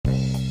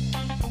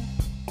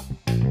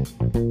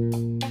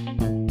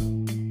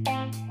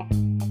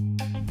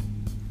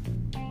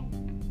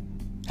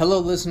Hello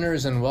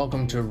listeners, and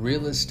welcome to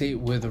Real Estate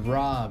with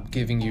Rob,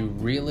 giving you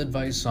real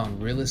advice on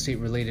real estate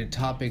related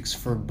topics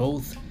for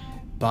both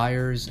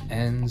buyers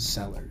and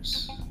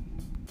sellers.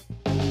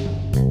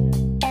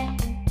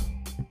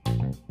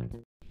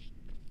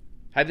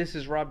 Hi, this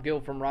is Rob Gill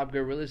from Rob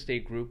Gill Real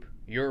Estate Group,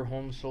 your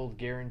home sold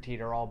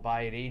guaranteed or I'll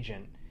buy it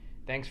agent.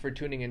 Thanks for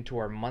tuning into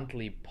our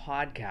monthly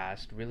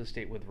podcast, Real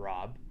Estate with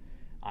Rob.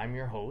 I'm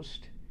your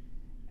host,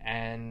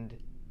 and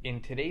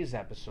in today's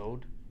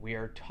episode, we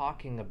are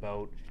talking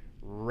about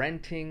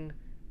renting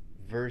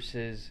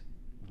versus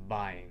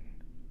buying.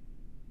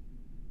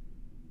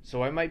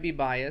 So I might be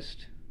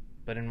biased,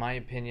 but in my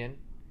opinion,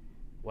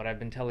 what I've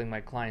been telling my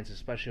clients,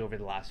 especially over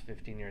the last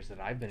 15 years that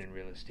I've been in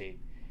real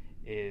estate,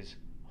 is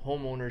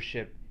home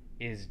ownership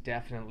is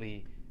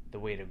definitely the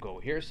way to go.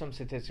 Here are some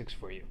statistics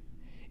for you.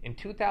 In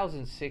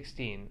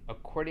 2016,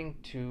 according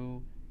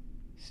to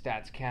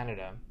Stats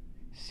Canada,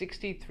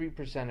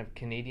 63% of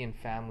Canadian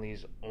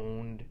families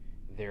owned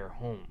their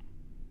home.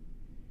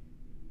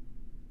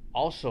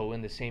 Also,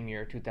 in the same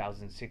year,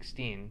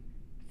 2016,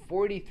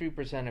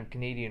 43% of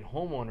Canadian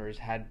homeowners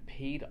had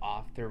paid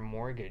off their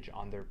mortgage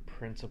on their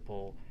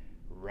principal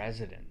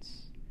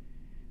residence.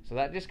 So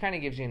that just kind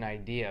of gives you an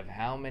idea of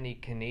how many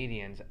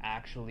Canadians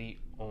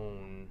actually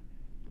own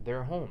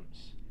their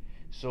homes.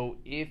 So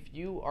if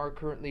you are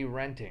currently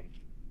renting,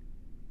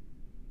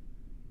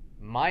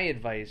 my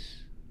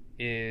advice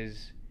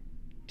is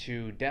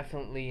to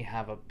definitely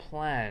have a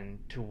plan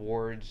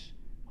towards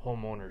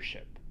home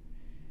ownership.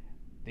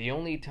 The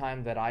only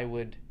time that I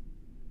would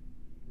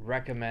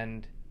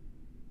recommend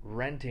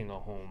renting a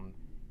home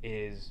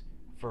is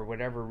for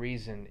whatever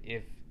reason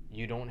if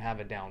you don't have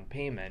a down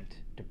payment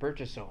to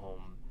purchase a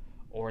home,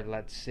 or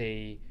let's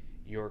say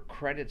your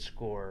credit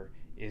score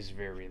is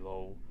very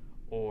low,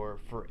 or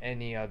for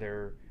any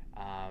other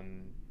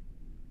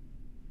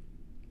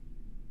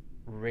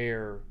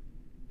rare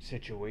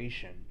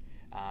situation.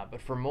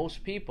 But for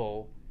most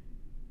people,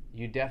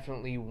 you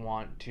definitely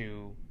want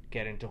to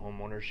get into home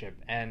ownership,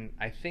 and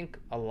I think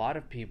a lot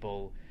of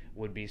people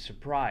would be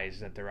surprised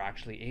that they're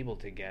actually able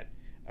to get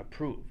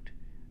approved.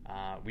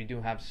 We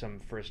do have some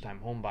first-time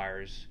home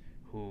buyers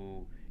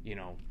who,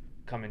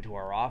 come into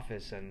our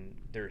office and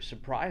they're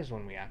surprised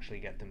when we actually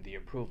get them the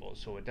approval.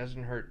 So it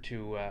doesn't hurt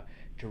to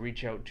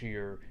reach out to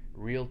your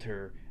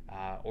realtor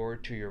or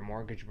to your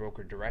mortgage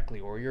broker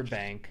directly, or your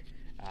bank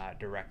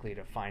directly,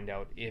 to find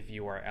out if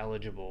you are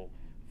eligible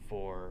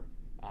for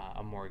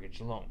a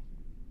mortgage loan.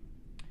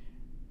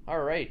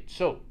 All right,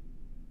 so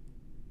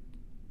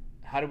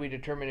how do we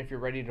determine if you're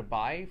ready to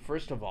buy?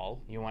 First of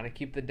all, you want to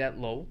keep the debt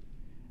low.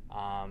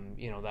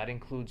 That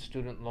includes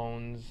student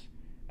loans,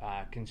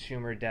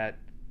 consumer debt,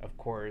 of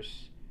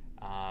course,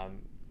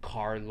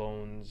 car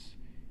loans.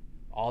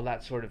 All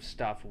that sort of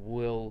stuff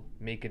will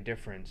make a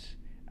difference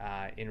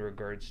in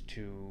regards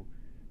to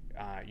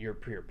your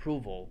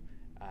pre-approval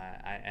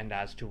and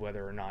as to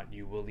whether or not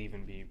you will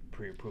even be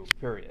pre-approved,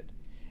 period.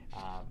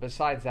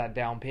 Besides that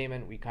down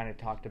payment, we kind of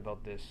talked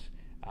about this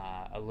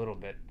a little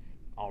bit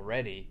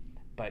already,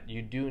 but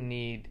you do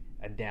need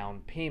a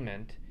down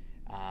payment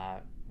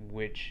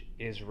which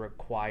is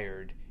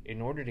required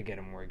in order to get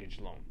a mortgage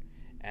loan,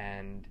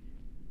 and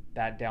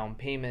that down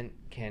payment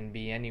can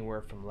be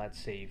anywhere from, let's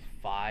say,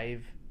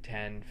 5,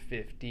 10,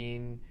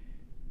 15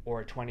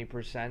 or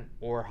 20%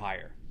 or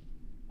higher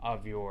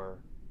of your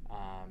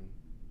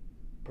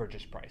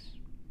purchase price.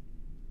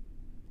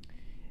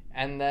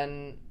 And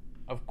then,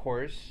 of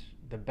course,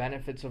 the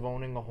benefits of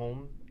owning a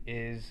home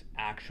is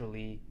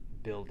actually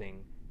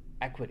building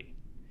equity.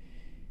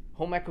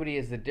 Home equity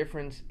is the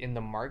difference in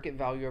the market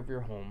value of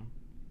your home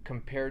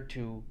compared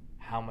to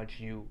how much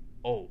you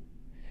owe.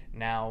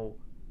 Now,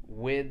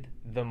 with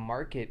the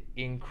market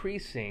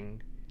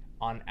increasing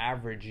on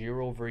average year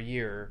over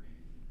year,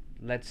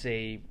 let's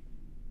say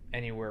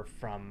anywhere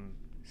from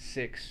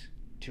 6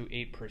 to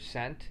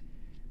 8%,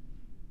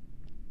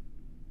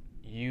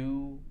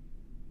 you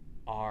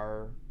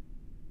are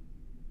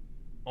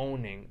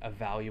owning a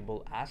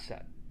valuable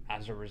asset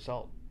as a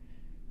result.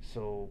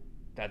 So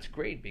that's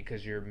great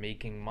because you're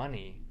making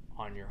money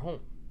on your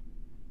home.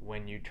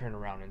 When you turn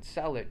around and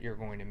sell it, you're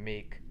going to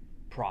make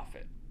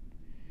profit.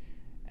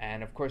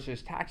 And of course,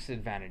 there's tax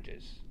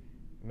advantages.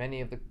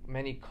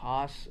 Many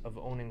costs of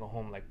owning a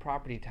home, like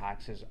property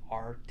taxes,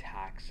 are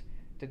tax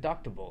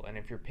deductible. And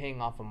if you're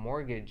paying off a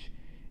mortgage,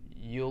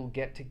 you'll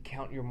get to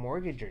count your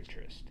mortgage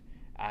interest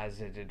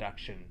as a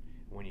deduction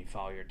when you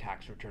file your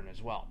tax return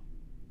as well.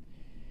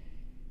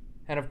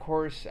 And of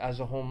course, as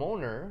a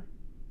homeowner,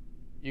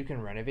 you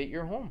can renovate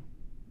your home.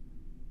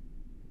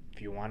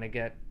 If you want to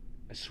get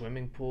a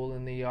swimming pool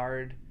in the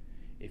yard,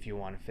 if you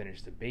want to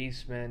finish the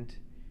basement,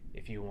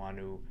 if you want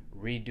to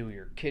redo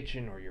your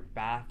kitchen or your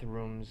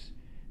bathrooms,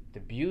 the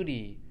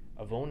beauty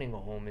of owning a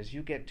home is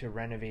you get to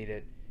renovate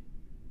it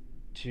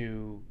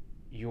to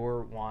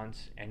your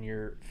wants and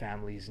your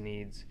family's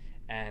needs,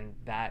 and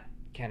that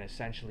can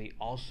essentially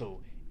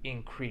also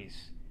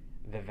increase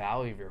the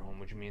value of your home,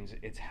 which means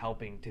it's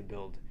helping to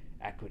build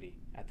equity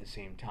at the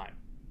same time.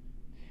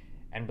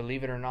 And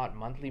believe it or not,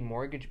 monthly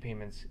mortgage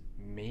payments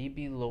may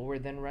be lower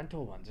than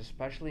rental ones,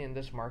 especially in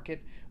this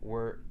market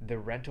where the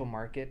rental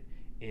market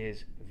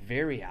is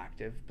very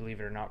active. Believe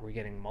it or not, we're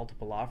getting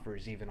multiple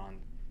offers even on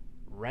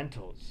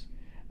rentals.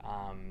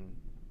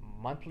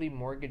 Monthly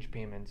mortgage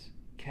payments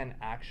can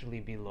actually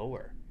be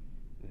lower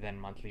than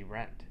monthly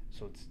rent.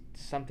 So it's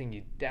something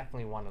you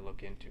definitely want to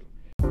look into.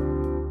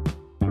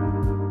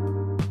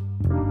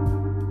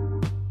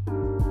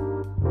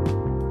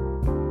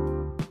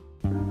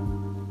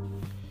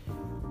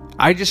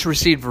 I just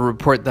received a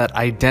report that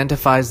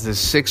identifies the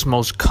 6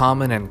 most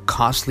common and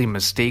costly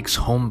mistakes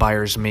home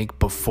buyers make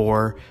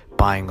before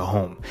buying a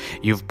home.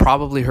 You've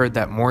probably heard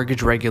that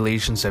mortgage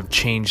regulations have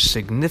changed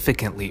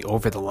significantly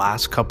over the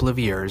last couple of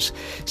years.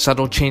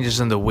 Subtle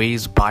changes in the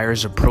ways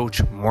buyers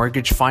approach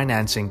mortgage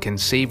financing can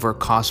save or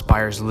cost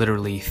buyers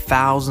literally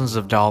thousands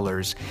of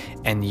dollars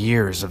and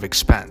years of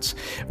expense.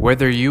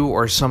 Whether you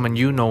or someone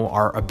you know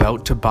are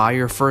about to buy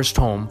your first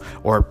home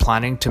or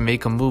planning to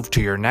make a move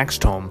to your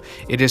next home,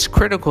 it is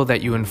critical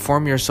that you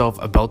inform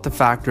yourself about the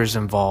factors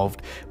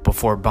involved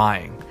before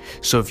buying.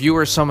 So if you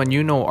or someone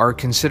you know are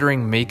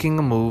considering making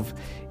a move,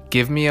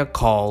 give me a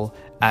call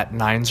at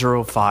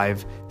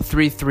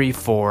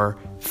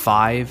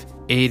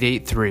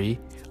 905-334-5883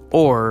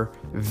 or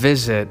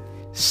visit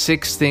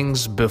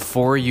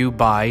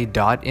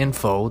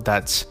 6thingsbeforeyoubuy.info.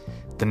 That's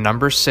the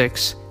number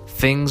 6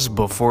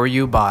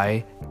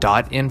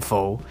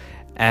 thingsbeforeyoubuy.info,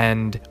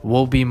 and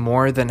we'll be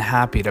more than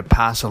happy to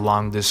pass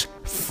along this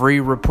free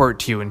report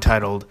to you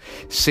entitled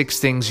 6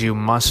 Things You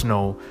Must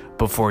Know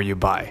Before You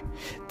Buy.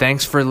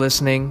 Thanks for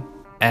listening,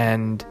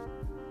 and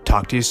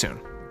talk to you soon.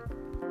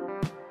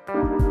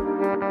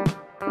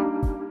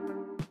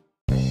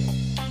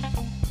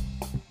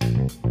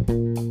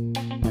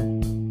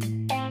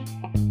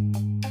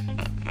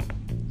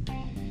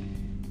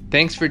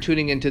 Thanks for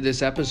tuning into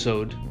this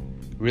episode,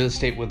 Real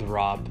Estate with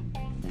Rob.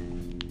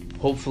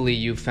 Hopefully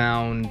you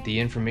found the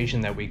information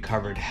that we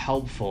covered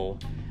helpful,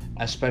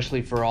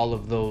 especially for all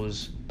of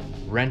those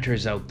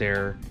renters out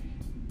there.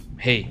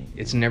 Hey,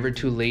 it's never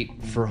too late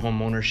for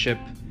home ownership.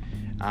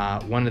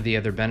 One of the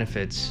other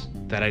benefits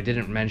that I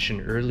didn't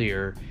mention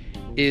earlier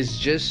is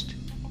just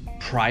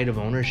pride of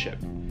ownership.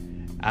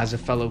 As a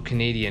fellow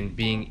Canadian,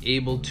 being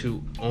able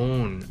to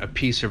own a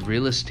piece of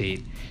real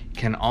estate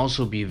can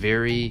also be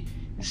very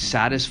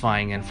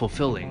satisfying and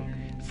fulfilling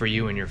for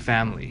you and your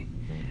family.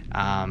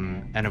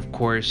 And of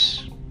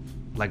course,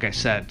 like I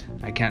said,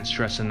 I can't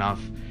stress enough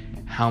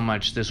how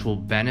much this will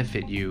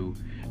benefit you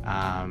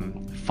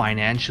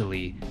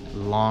financially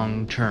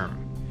long term.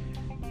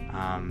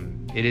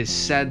 It is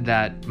said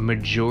that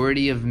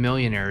majority of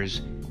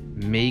millionaires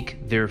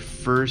make their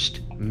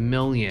first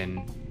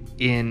million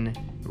in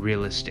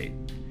real estate,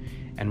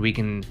 and we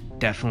can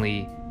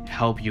definitely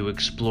help you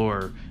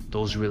explore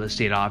those real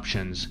estate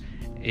options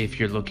if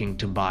you're looking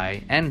to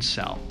buy and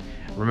sell.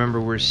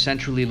 Remember, we're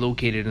centrally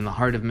located in the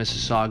heart of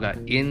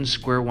Mississauga in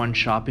Square One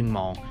Shopping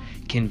Mall,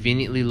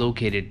 conveniently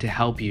located to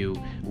help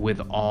you with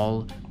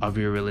all of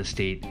your real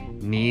estate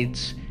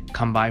needs.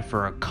 Come by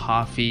for a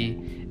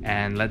coffee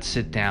and let's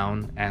sit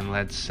down and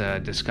let's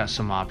discuss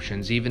some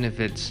options. Even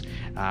if it's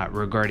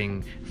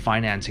regarding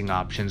financing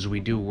options, we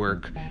do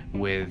work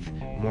with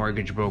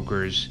mortgage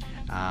brokers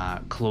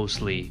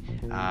closely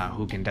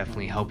who can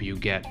definitely help you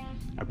get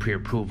a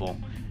pre-approval.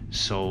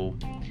 So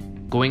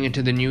going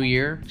into the new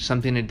year,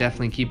 something to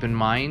definitely keep in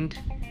mind.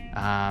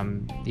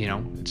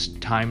 It's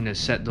time to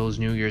set those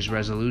New Year's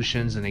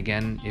resolutions. And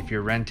again, if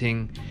you're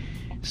renting,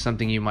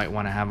 something you might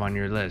want to have on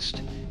your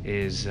list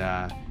is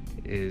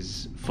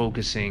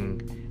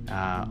focusing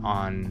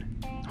on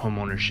home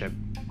ownership,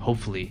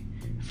 hopefully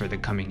for the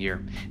coming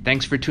year.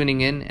 Thanks for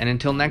tuning in, and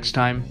until next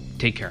time,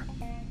 take care.